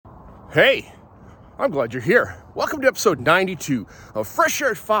Hey, I'm glad you're here. Welcome to episode 92 of Fresh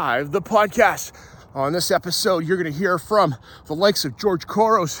Air at 5, the podcast. On this episode, you're going to hear from the likes of George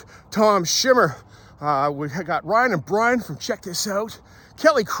Couros, Tom Schimmer. We got Ryan and Brian from Check This Out.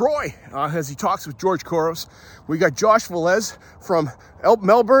 Kelly Croy, as he talks with George Couros. We got Josh Velez from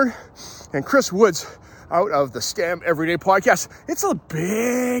Melbourne and Chris Woods out of the STEM Everyday Podcast. It's a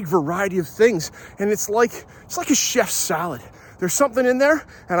big variety of things, and it's like a chef's salad. There's something in there,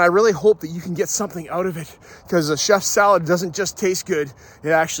 and I really hope that you can get something out of it, because a chef's salad doesn't just taste good,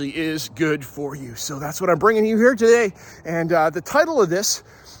 it actually is good for you. So that's what I'm bringing you here today, and the title of this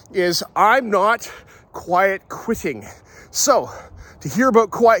is I'm Not Quiet Quitting. So to hear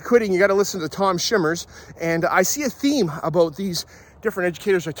about quiet quitting, you got to listen to Tom Schimmer's, and I see a theme about these different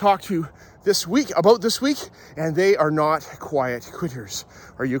educators I talked to this week, and they are not quiet quitters.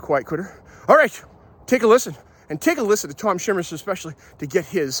 Are you a quiet quitter? All right, take a listen. And take a listen to Tom Schimmer's, especially to get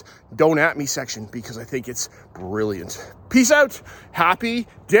his Don't At Me section, because I think it's brilliant. Peace out. Happy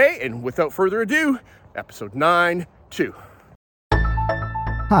day. And without further ado, episode 92.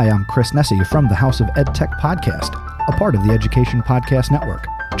 Hi, I'm Chris Nesi from the House of EdTech Podcast, a part of the Education Podcast Network,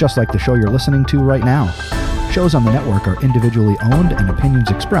 just like the show you're listening to right now. Shows on the network are individually owned, and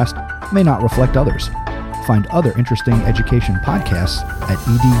opinions expressed may not reflect others. Find other interesting education podcasts at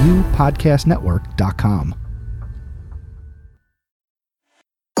edupodcastnetwork.com.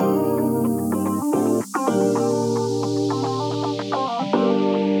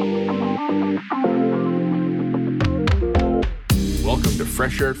 Welcome to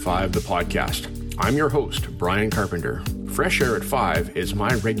Fresh Air at 5, the podcast. I'm your host, Brian Carpenter. Fresh Air at 5 is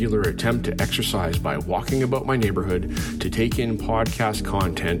my regular attempt to exercise by walking about my neighborhood to take in podcast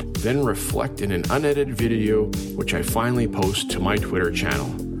content, then reflect in an unedited video, which I finally post to my Twitter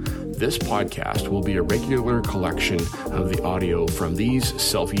channel. This podcast will be a regular collection of the audio from these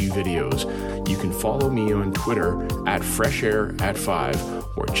selfie videos. You can follow me on Twitter at Fresh Air at 5,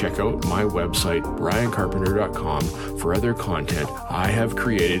 or check out my website, briancarpenter.com, for other content I have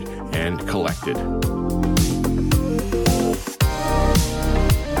created and collected.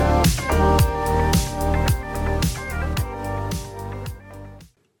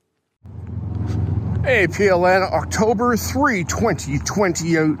 Hey, PLN, October 3,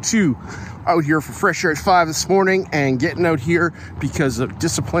 2022. Out here for Fresh Air at 5 this morning, and getting out here because of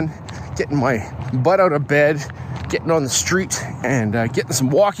discipline, getting my butt out of bed, getting on the street, and getting some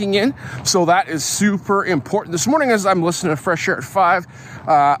walking in. So that is super important. This morning, as I'm listening to Fresh Air at 5,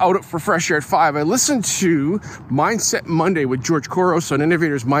 out for Fresh Air at 5, I listened to Mindset Monday with George Couros on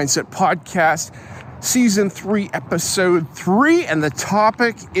Innovators Mindset Podcast, Season 3, Episode 3, and the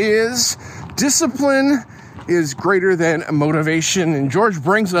topic is discipline is greater than motivation. And George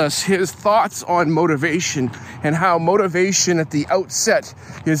brings us his thoughts on motivation, and how motivation at the outset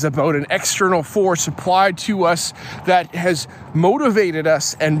is about an external force applied to us that has motivated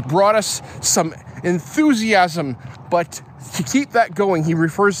us and brought us some enthusiasm. But to keep that going, he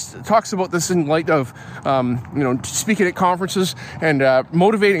talks about this in light of, speaking at conferences and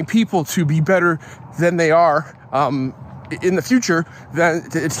motivating people to be better than they are in the future,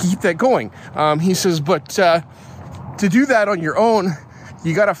 to keep that going. He says, but to do that on your own,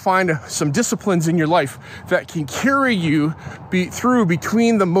 you got to find some disciplines in your life that can carry you through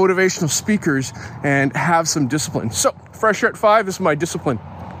between the motivational speakers and have some discipline. So Fresh Air at 5 is my discipline.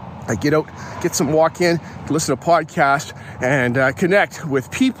 I get out, get some walk in, listen to podcasts, and connect with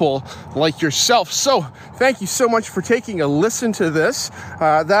people like yourself. So thank you so much for taking a listen to this.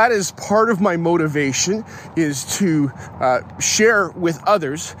 That is part of my motivation, is to share with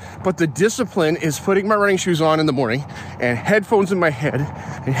others. But the discipline is putting my running shoes on in the morning and headphones in my head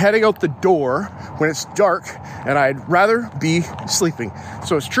and heading out the door when it's dark, and I'd rather be sleeping.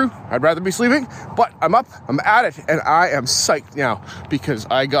 So it's true, I'd rather be sleeping, but I'm up, I'm at it, and I am psyched now because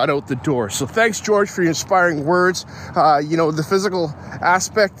I got out the door. So thanks, George, for your inspiring words. The physical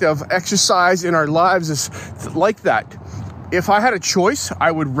aspect of exercise in our lives is like that. If I had a choice,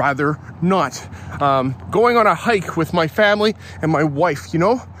 I would rather not. Going on a hike with my family and my wife,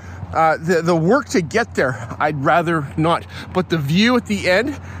 the work to get there, I'd rather not. But the view at the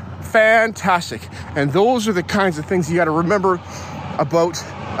end, fantastic. And those are the kinds of things you got to remember about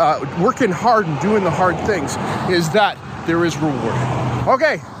working hard and doing the hard things, is that there is reward.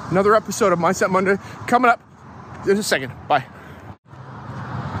 Okay, another episode of Mindset Monday coming up in a second. Bye.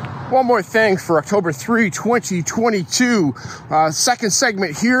 One more thing for October 3, 2022, second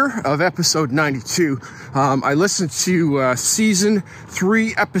segment here of episode 92. I listened to season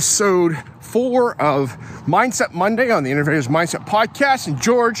 3, episode 4 of Mindset Monday on the Innovators Mindset Podcast. And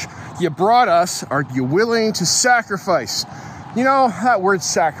George, you brought us, are you willing to sacrifice? You know, that word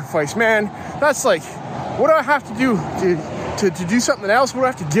sacrifice, man, that's like, what do I have to do to do something else? What do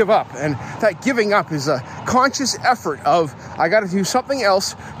I have to give up? And that giving up is a conscious effort of, I got to do something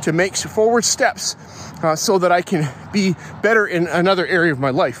else to make forward steps so that I can be better in another area of my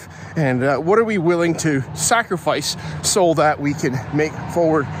life. And what are we willing to sacrifice so that we can make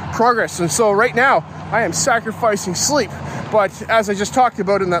forward progress? And so right now, I am sacrificing sleep. But as I just talked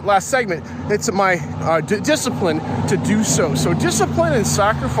about in that last segment, it's my discipline to do so. So discipline and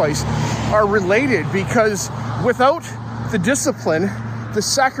sacrifice are related, because without the discipline, the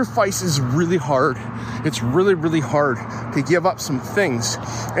sacrifice is really hard. It's really, really hard to give up some things.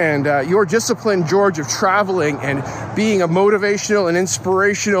 And your discipline, George, of traveling and being a motivational and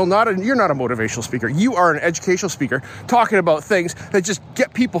inspirational, you're not a motivational speaker. You are an educational speaker talking about things that just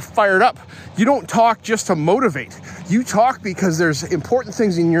get people fired up. You don't talk just to motivate. You talk because there's important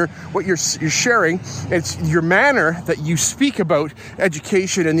things in what you're sharing. It's your manner that you speak about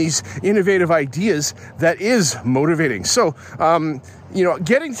education and these innovative ideas that is motivating. So,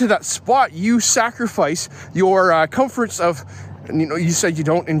 getting to that spot, you sacrifice your comforts of, you said you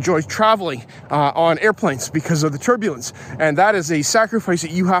don't enjoy traveling on airplanes because of the turbulence. And that is a sacrifice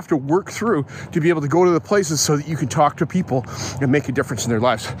that you have to work through to be able to go to the places so that you can talk to people and make a difference in their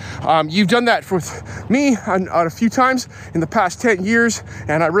lives. You've done that with me on a few times in the past 10 years.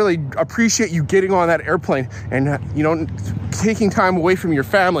 And I really appreciate you getting on that airplane and, taking time away from your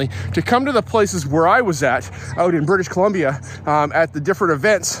family to come to the places where I was out in British Columbia at the different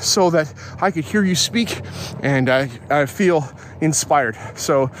events so that I could hear you speak and I feel inspired.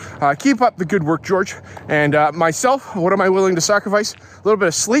 So keep up the good work, George. And myself, what am I willing to sacrifice? A little bit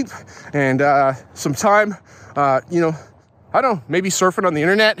of sleep and some time, I don't know, maybe surfing on the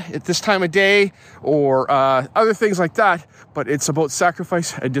internet at this time of day or other things like that. But it's about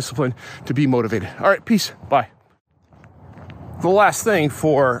sacrifice and discipline to be motivated. All right, peace. Bye. The last thing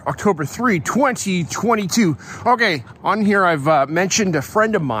for October 3, 2022. Okay, on here I've mentioned a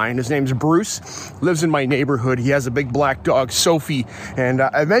friend of mine. His name's Bruce, lives in my neighborhood. He has a big black dog, Sophie, and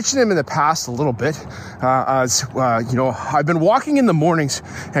I mentioned him in the past a little bit. I've been walking in the mornings,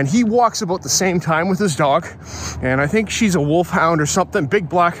 and he walks about the same time with his dog, and I think she's a wolfhound or something, big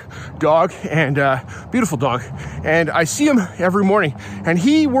black dog, and beautiful dog. And I see him every morning, and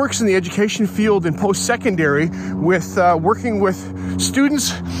he works in the education field in post-secondary with working with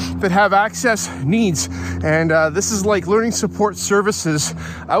students that have access needs. And this is like learning support services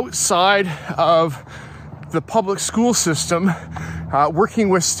outside of the public school system, working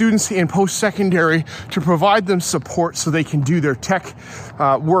with students in post-secondary to provide them support so they can do their tech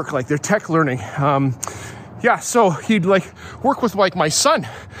work, like their tech learning. So he'd work with my son.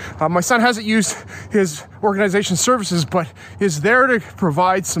 My son hasn't used his organization services, but is there to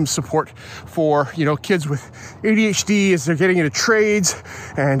provide some support for, kids with ADHD as they're getting into trades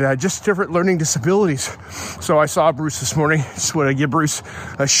and just different learning disabilities. So I saw Bruce this morning. Just want to give Bruce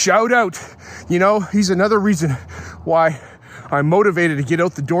a shout out. He's another reason why I'm motivated to get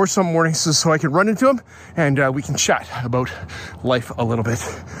out the door some mornings so I can run into him and we can chat about life a little bit.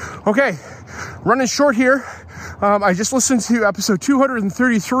 Okay, running short here. I just listened to episode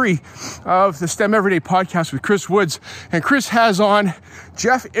 233 of the STEM Everyday podcast with Chris Woods, and Chris has on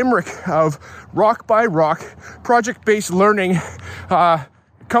Jeff Emmerich of Rock by Rock project-based learning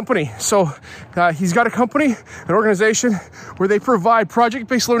company. So he's got a company, an organization where they provide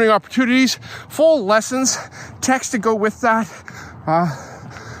project-based learning opportunities, full lessons, text to go with that,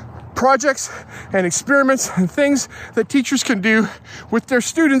 projects and experiments and things that teachers can do with their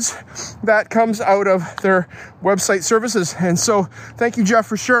students that comes out of their website services. And so thank you, Jeff,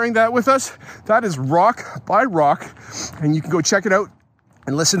 for sharing that with us. That is Rock by Rock, and you can go check it out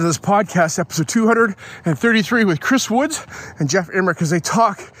and listen to this podcast, episode 233 with Chris Woods and Jeff Emmerich, as they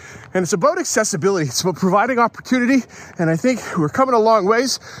talk. And it's about accessibility. It's about providing opportunity. And I think we're coming a long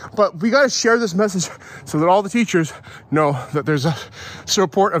ways, but we got to share this message so that all the teachers know that there's a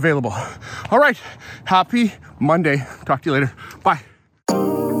support available. All right. Happy Monday. Talk to you later. Bye.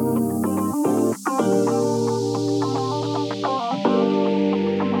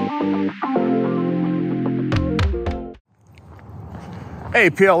 Hey,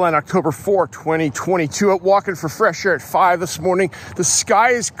 PLN, October 4, 2022, out walking for fresh air at 5 this morning. The sky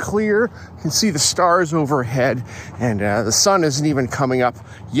is clear. You can see the stars overhead, and the sun isn't even coming up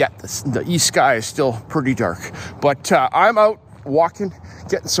yet. The east sky is still pretty dark. But I'm out walking,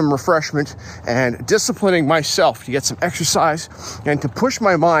 getting some refreshment, and disciplining myself to get some exercise and to push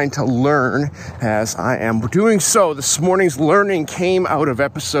my mind to learn as I am doing so. This morning's learning came out of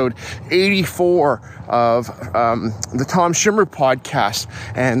episode 84 of the Tom Schimmer podcast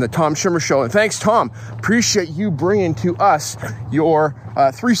and the Tom Schimmer Show. And thanks, Tom. Appreciate you bringing to us your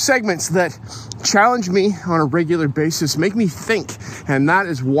 3 segments that challenge me on a regular basis, make me think. And that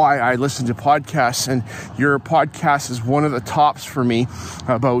is why I listen to podcasts. And your podcast is one of the tops for me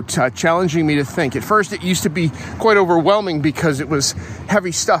about challenging me to think. At first, it used to be quite overwhelming because it was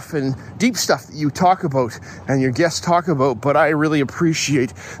heavy stuff and deep stuff that you talk about and your guests talk about. But I really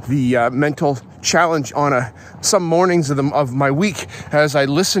appreciate the mental challenge on some mornings of my week as I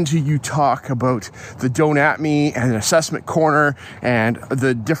listen to you talk about the Don't At Me and Assessment Corner and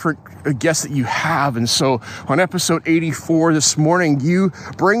the different guests that you have. And so on episode 84 this morning, you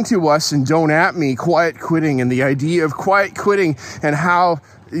bring to us in Don't At Me quiet quitting and the idea of quiet quitting and how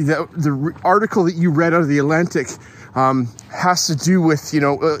the article that you read out of the Atlantic has to do with,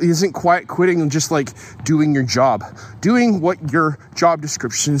 isn't quiet quitting just like doing your job, doing what your job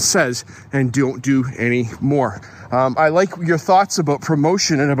description says and don't do any more. I like your thoughts about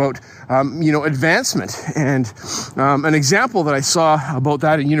promotion and about, advancement. And an example that I saw about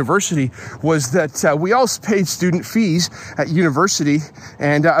that in university was that we all paid student fees at university,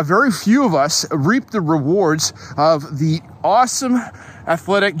 and very few of us reaped the rewards of the awesome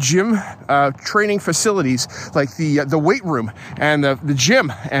athletic gym training facilities like the weight room and the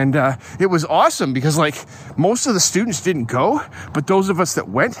gym. And it was awesome because most of the students didn't go, but those of us that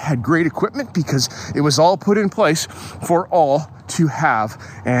went had great equipment because it was all put in place for all to have.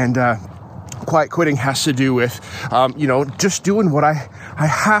 And quiet quitting has to do with, just doing what I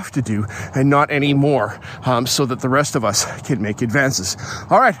have to do and not anymore, so that the rest of us can make advances.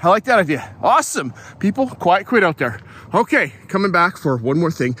 All right, I like that idea. Awesome. People, quiet quit out there. Okay, coming back for one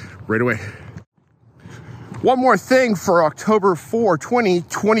more thing right away. One more thing for October 4,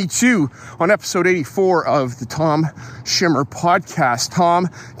 2022 on episode 84 of the Tom Schimmer podcast. Tom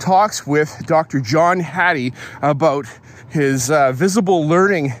talks with Dr. John Hattie about his Visible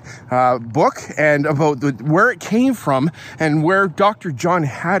Learning book and about where it came from and where Dr. John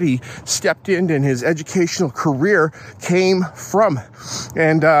Hattie stepped in and his educational career came from.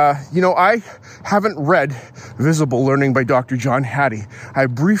 And, I haven't read Visible Learning by Dr. John Hattie. I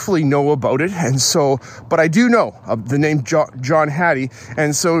briefly know about it, but I do know of the name John Hattie.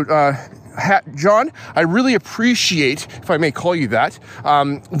 And so, John, I really appreciate, if I may call you that,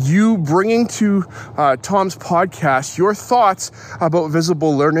 you bringing to Tom's podcast your thoughts about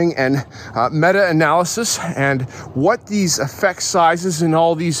visible learning and meta-analysis and what these effect sizes and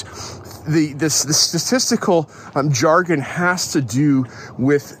all these the statistical jargon has to do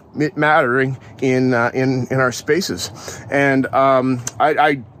with it mattering in our spaces. And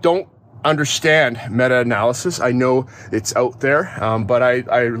I don't understand meta-analysis. I know it's out there, but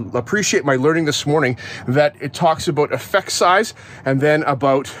I appreciate my learning this morning that it talks about effect size and then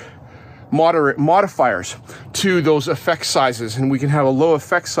about moderate modifiers to those effect sizes. And we can have a low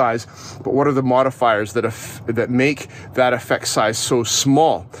effect size, but what are the modifiers that make that effect size so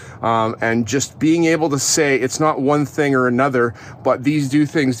small? And just being able to say it's not one thing or another, but these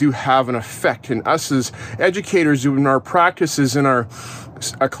things do have an effect. And us as educators in our practices, in our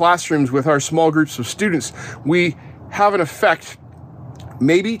classrooms with our small groups of students, we have an effect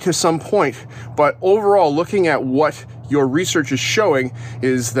maybe to some point, but overall looking at what your research is showing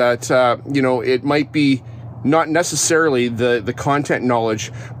is that, it might be not necessarily the content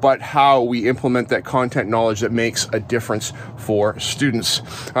knowledge, but how we implement that content knowledge that makes a difference for students.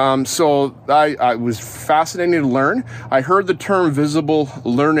 So I was fascinated to learn. I heard the term visible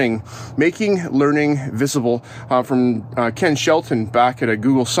learning, making learning visible, from Ken Shelton back at a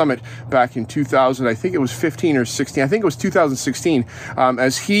Google Summit back in 2000. I think it was 15 or 16. I think it was 2016,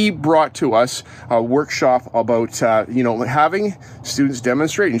 as he brought to us a workshop about, having students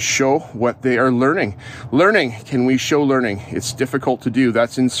demonstrate and show what they are learning. Can we show learning? It's difficult to do.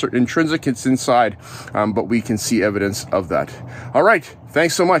 That's intrinsic. It's inside, but we can see evidence of that. All right.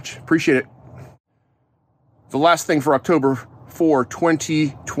 Thanks so much. Appreciate it. The last thing for October 4,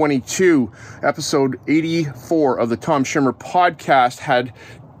 2022, episode 84 of the Tom Schimmer podcast had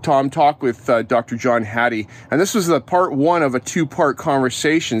Tom talk with Dr. John Hattie. And this was the part 1 of a 2-part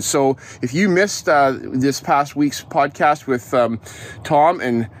conversation. So if you missed this past week's podcast with Tom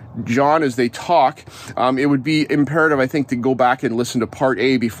and John as they talk. It would be imperative, I think, to go back and listen to part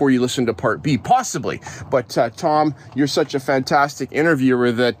A before you listen to part B, possibly. But Tom, you're such a fantastic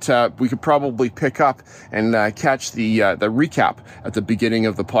interviewer that we could probably pick up and catch the recap at the beginning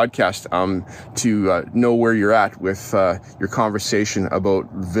of the podcast to know where you're at with your conversation about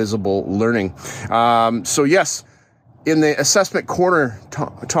visible learning. So yes, in the assessment corner,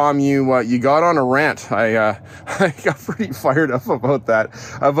 Tom, you got on a rant. I got pretty fired up about that,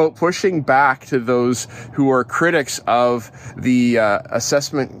 about pushing back to those who are critics of the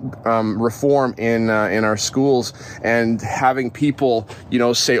assessment reform in our schools, and having people,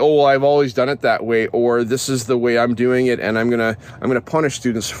 say, "Oh, well, I've always done it that way," or "This is the way I'm doing it, and I'm gonna punish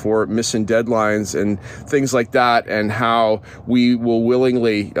students for missing deadlines," and things like that, and how we will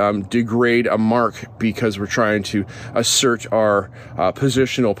willingly degrade a mark because we're trying to assert our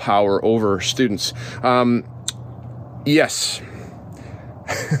positional power over students. Yes.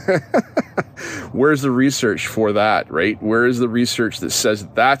 Where's the research for that, right? Where is the research that says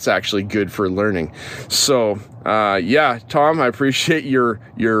that's actually good for learning? So, Tom, I appreciate your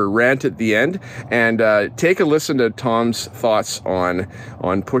rant at the end, and take a listen to Tom's thoughts on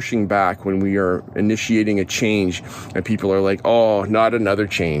pushing back when we are initiating a change and people are like, "Oh, not another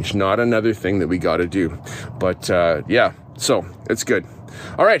change, not another thing that we got to do." But so it's good.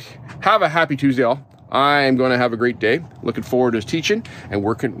 All right, have a happy Tuesday, all. I'm going to have a great day. Looking forward to teaching and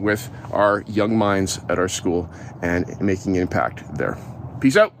working with our young minds at our school and making an impact there.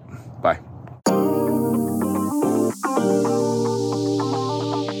 Peace out. Bye.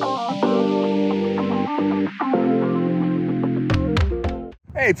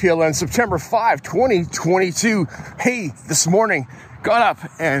 Hey, PLN, September 5, 2022. Hey, this morning, got up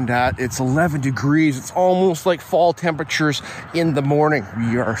and it's 11 degrees. It's almost like fall temperatures in the morning.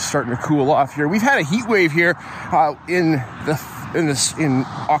 We are starting to cool off here. We've had a heat wave here in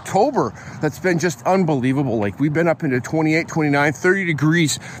October that's been just unbelievable. Like, we've been up into 28, 29, 30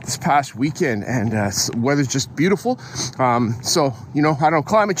 degrees this past weekend, and weather's just beautiful. So, I don't know,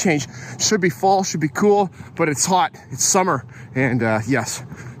 climate change should be fall, should be cool, but it's hot. It's summer, and yes.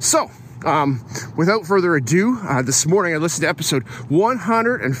 So, without further ado, this morning I listened to episode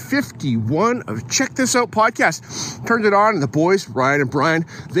 151 of Check This Out podcast. Turned it on, and the boys, Ryan and Brian,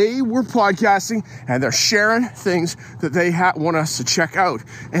 they were podcasting, and they're sharing things that they want us to check out.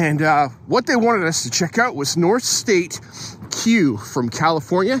 And what they wanted us to check out was North State Q from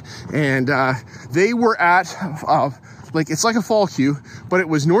California, and they were at it's like a fall Q, but it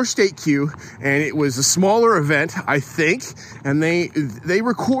was North State Q, and it was a smaller event, I think, and they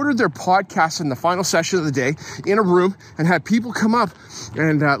recorded their podcast in the final session of the day in a room and had people come up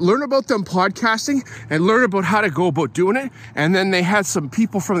and learn about them podcasting and learn about how to go about doing it. And then they had some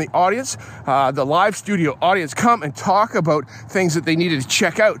people from the audience, the live studio audience, come and talk about things that they needed to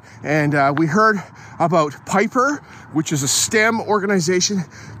check out. And we heard about Piper, which is a STEM organization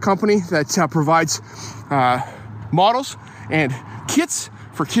company that provides models and kits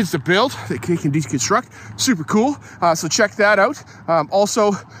for kids to build that they can deconstruct. Super cool. So check that out.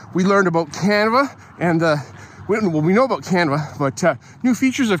 Also, we learned about Canva and we know about Canva, but new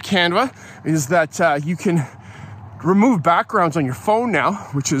features of Canva is that you can remove backgrounds on your phone now,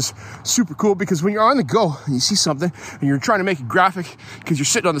 which is super cool, because when you're on the go and you see something and you're trying to make a graphic because you're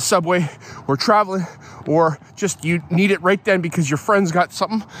sitting on the subway or traveling, or just you need it right then because your friend's got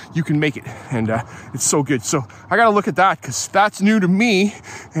something, you can make it, and it's so good. So I gotta look at that because that's new to me.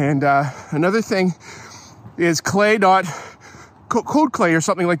 And another thing is Code Clay or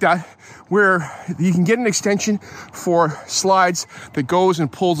something like that, where you can get an extension for slides that goes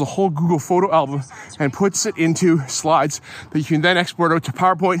and pulls a whole Google photo album and puts it into slides that you can then export out to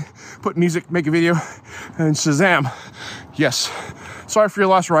PowerPoint, put music, make a video, and Shazam. Yes. Sorry for your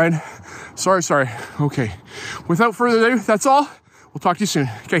loss, Ryan. Sorry. Okay. Without further ado, that's all. We'll talk to you soon.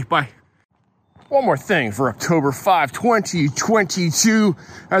 Okay, bye. One more thing for October 5, 2022,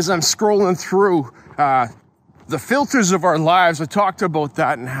 as I'm scrolling through the filters of our lives. I talked about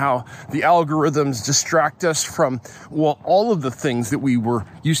that and how the algorithms distract us from, all of the things that we were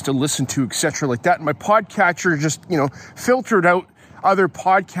used to listen to, etc. like that. And my podcatcher just, filtered out other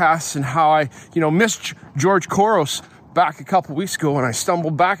podcasts, and how I, missed George Couros back a couple weeks ago, and I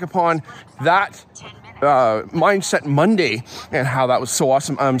stumbled back upon that Mindset Monday and how that was so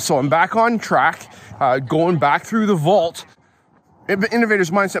awesome. So I'm back on track, going back through the vault.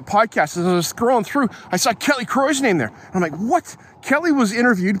 Innovators Mindset podcast. As I was scrolling through, I saw Kelly Croy's name there. I'm like, what? Kelly was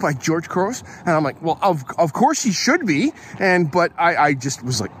interviewed by George Couros? And I'm like, well, of course he should be. But I just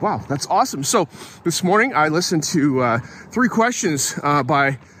was like, wow, that's awesome. So this morning I listened to 3 questions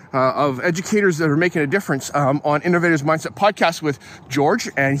by of educators that are making a difference on Innovators Mindset podcast with George,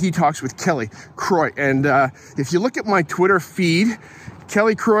 and he talks with Kelly Croy. And if you look at my Twitter feed,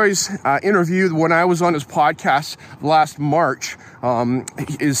 Kelly Croy's interview when I was on his podcast last March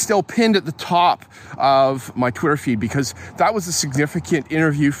is still pinned at the top of my Twitter feed, because that was a significant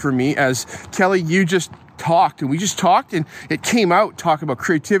interview for me. As Kelly, you just talked, and we just talked, and it came out talking about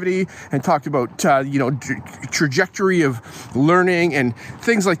creativity and talked about trajectory of learning and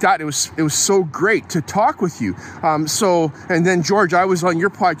things like that. It was so great to talk with you. And then George, I was on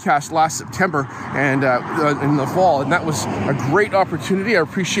your podcast last September and in the fall, and that was a great opportunity. I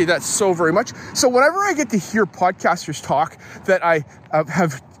appreciate that so very much. So whenever I get to hear podcasters talk that I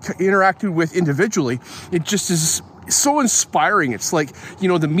have interacted with individually, it just is so inspiring. It's like,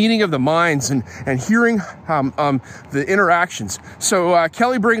 the meeting of the minds and hearing the interactions. So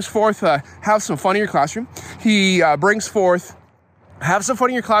Kelly brings forth have some fun in your classroom. He brings forth have some fun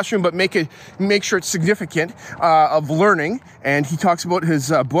in your classroom, but make sure it's significant of learning. And he talks about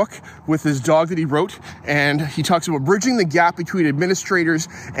his book with his dog that he wrote, and he talks about bridging the gap between administrators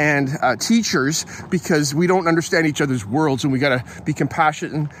and teachers, because we don't understand each other's worlds, and we got to be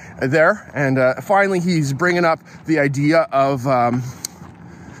compassionate there. And finally, he's bringing up the idea of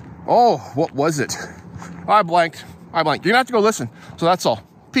what was it? I blanked. You're gonna have to go listen. So that's all.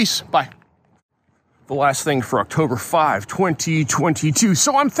 Peace. Bye. The last thing for October 5, 2022.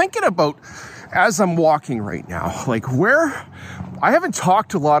 So I'm thinking about, as I'm walking right now, like where I haven't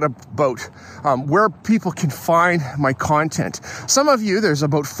talked a lot about where people can find my content. Some of you, there's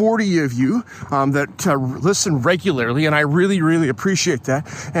about 40 of you that listen regularly, and I really, really appreciate that.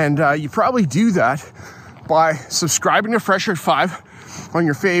 And you probably do that by subscribing to Fresh Air 5 on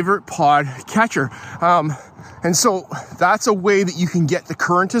your favorite pod catcher. And so that's a way that you can get the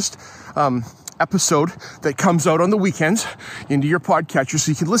currentest episode that comes out on the weekends into your podcatcher,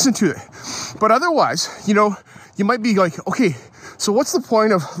 so you can listen to it. But otherwise, you might be like, okay, so what's the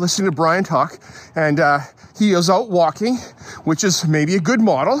point of listening to Brian talk? And he is out walking, which is maybe a good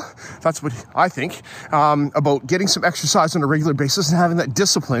model. That's what I think, about getting some exercise on a regular basis and having that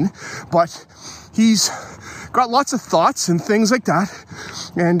discipline. But he's got lots of thoughts and things like that.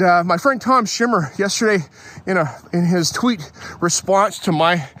 And my friend Tom Schimmer yesterday, in his tweet response to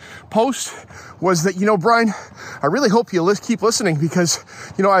my post, was that, Brian, I really hope you keep listening, because,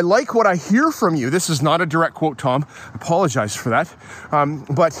 I like what I hear from you. This is not a direct quote, Tom. I apologize for that.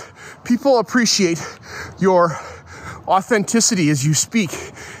 But people appreciate your authenticity as you speak.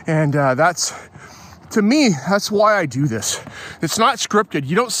 And to me, that's why I do this. It's not scripted.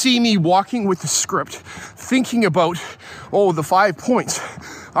 You don't see me walking with the script, thinking about, the 5 points.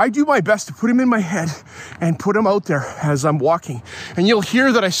 I do my best to put them in my head and put them out there as I'm walking. And you'll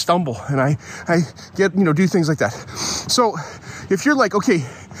hear that I stumble and I get, do things like that. So if you're like, okay,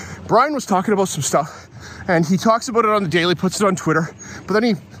 Brian was talking about some stuff and he talks about it on the daily, puts it on Twitter, but then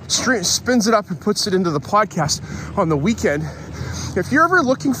he spins it up and puts it into the podcast on the weekend. If you're ever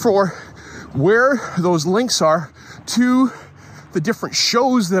looking for where those links are to the different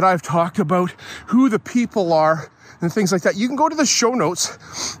shows that I've talked about, who the people are, and things like that, you can go to the show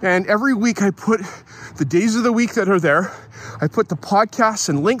notes, and every week I put the days of the week that are there. I put the podcasts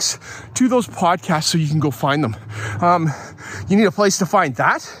and links to those podcasts so you can go find them. You need a place to find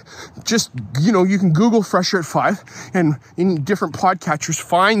that. Just, you can Google Fresh Air at 5 and in different podcatchers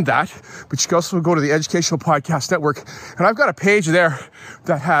find that, but you can also go to the Educational Podcast Network, and I've got a page there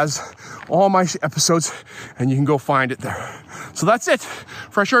that has all my episodes, and you can go find it there. So that's it.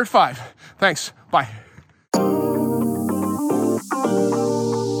 Fresh Air at 5. Thanks. Bye.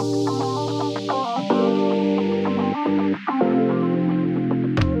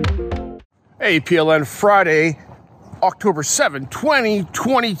 Hey, PLN, Friday, October 7,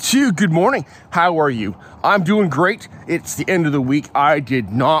 2022. Good morning. How are you? I'm doing great. It's the end of the week. I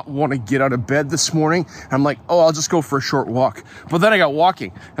did not want to get out of bed this morning. I'm like, I'll just go for a short walk. But then I got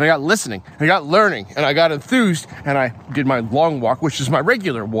walking, and I got listening, and I got learning, and I got enthused, and I did my long walk, which is my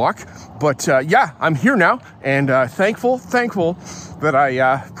regular walk. But I'm here now, and thankful that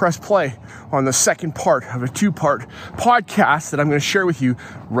I pressed play on the second part of a 2-part podcast that I'm going to share with you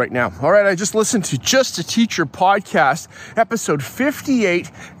right now. All right, I just listened to Just a Teacher podcast, episode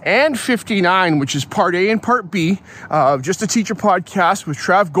 58 and 59, which is part A and part B of Just a Teacher podcast with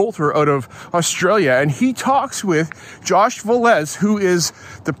Trav Golter out of Australia. And he talks with Josh Velez, who is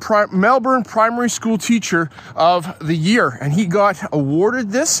the Melbourne Primary School Teacher of the Year. And he got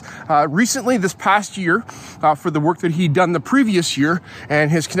awarded this recently, this past year, for the work that he'd done the previous year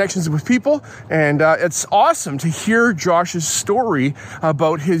and his connections with people. And it's awesome to hear Josh's story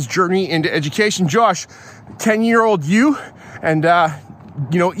about his journey into education. Josh, 10-year-old you, and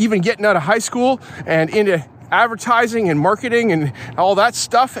even getting out of high school and into advertising and marketing and all that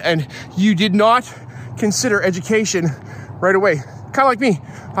stuff, and you did not consider education right away. Kind of like me.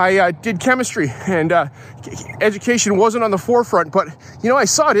 I did chemistry, and education wasn't on the forefront, but I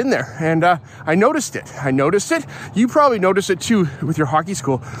saw it in there, and I noticed it. You probably noticed it too with your hockey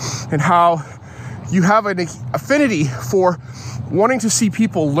school, and how you have an affinity for wanting to see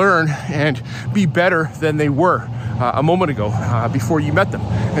people learn and be better than they were a moment ago before you met them.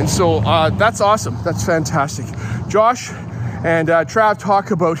 And so that's awesome. That's fantastic. Josh and Trav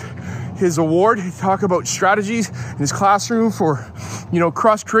talk about his award. He talk about strategies in his classroom for,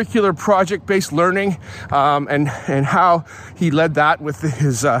 cross-curricular project-based learning, and how he led that with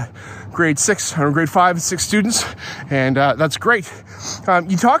his grade 5 and 6 students. And that's great.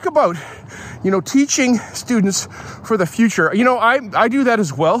 You talk about teaching students for the future. I do that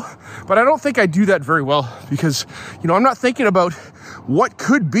as well, but I don't think I do that very well because, I'm not thinking about what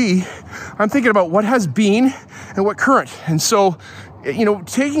could be. I'm thinking about what has been and what current. And so,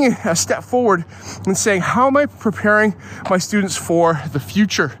 taking a step forward and saying, how am I preparing my students for the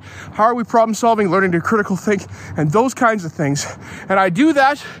future? How are we problem solving, learning to critical think, and those kinds of things? And I do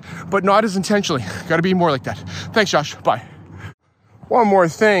that, but not as intentionally. Got to be more like that. Thanks, Josh. Bye. One more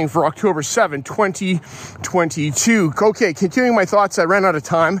thing for October 7, 2022. Okay, continuing my thoughts, I ran out of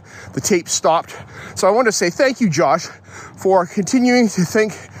time. The tape stopped. So I want to say thank you, Josh, for continuing to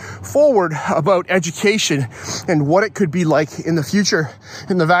think forward about education and what it could be like in the future.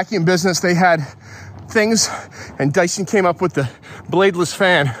 In the vacuum business, they had things, and Dyson came up with the bladeless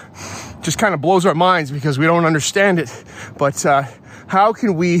fan. Just kind of blows our minds because we don't understand it. But how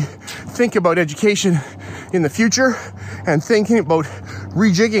can we think about education in the future and thinking about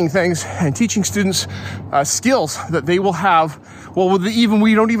rejigging things and teaching students skills that they will have? Well,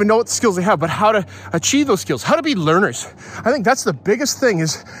 we don't even know what skills they have, but how to achieve those skills, how to be learners. I think that's the biggest thing,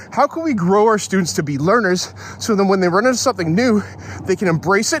 is how can we grow our students to be learners so then when they run into something new, they can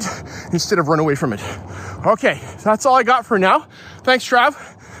embrace it instead of run away from it. Okay, that's all I got for now. Thanks, Trav.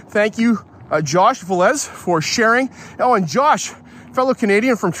 Thank you, Josh Velez, for sharing. Oh, and Josh, fellow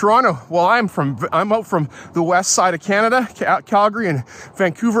Canadian from Toronto. Well, I'm out from the west side of Canada, Calgary and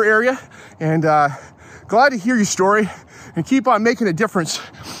Vancouver area, and glad to hear your story and keep on making a difference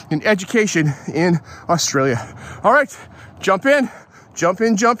in education in Australia. All right, jump in.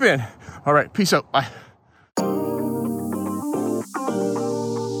 All right, peace out. Bye.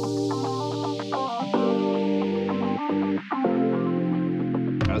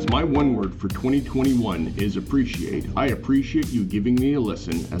 As my one word for 2021 is appreciate, I appreciate you giving me a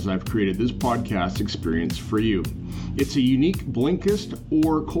listen as I've created this podcast experience for you. It's a unique Blinkist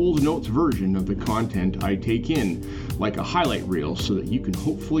or Coles Notes version of the content I take in, like a highlight reel, so that you can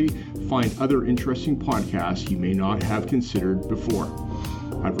hopefully find other interesting podcasts you may not have considered before.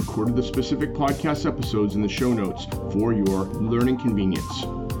 I've recorded the specific podcast episodes in the show notes for your learning convenience.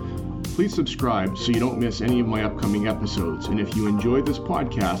 Please subscribe so you don't miss any of my upcoming episodes. And if you enjoyed this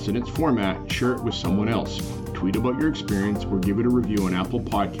podcast and its format, share it with someone else. Tweet about your experience or give it a review on Apple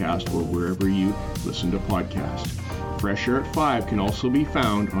Podcast or wherever you listen to podcasts. Fresh Air at 5 can also be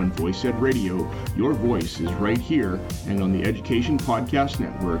found on VoiceEd Radio. Your voice is right here, and on the Education Podcast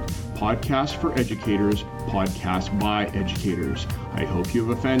Network, podcasts for educators, podcasts by educators. I hope you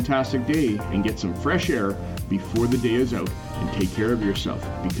have a fantastic day and get some fresh air before the day is out, and take care of yourself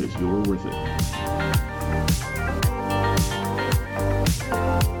because you're worth it.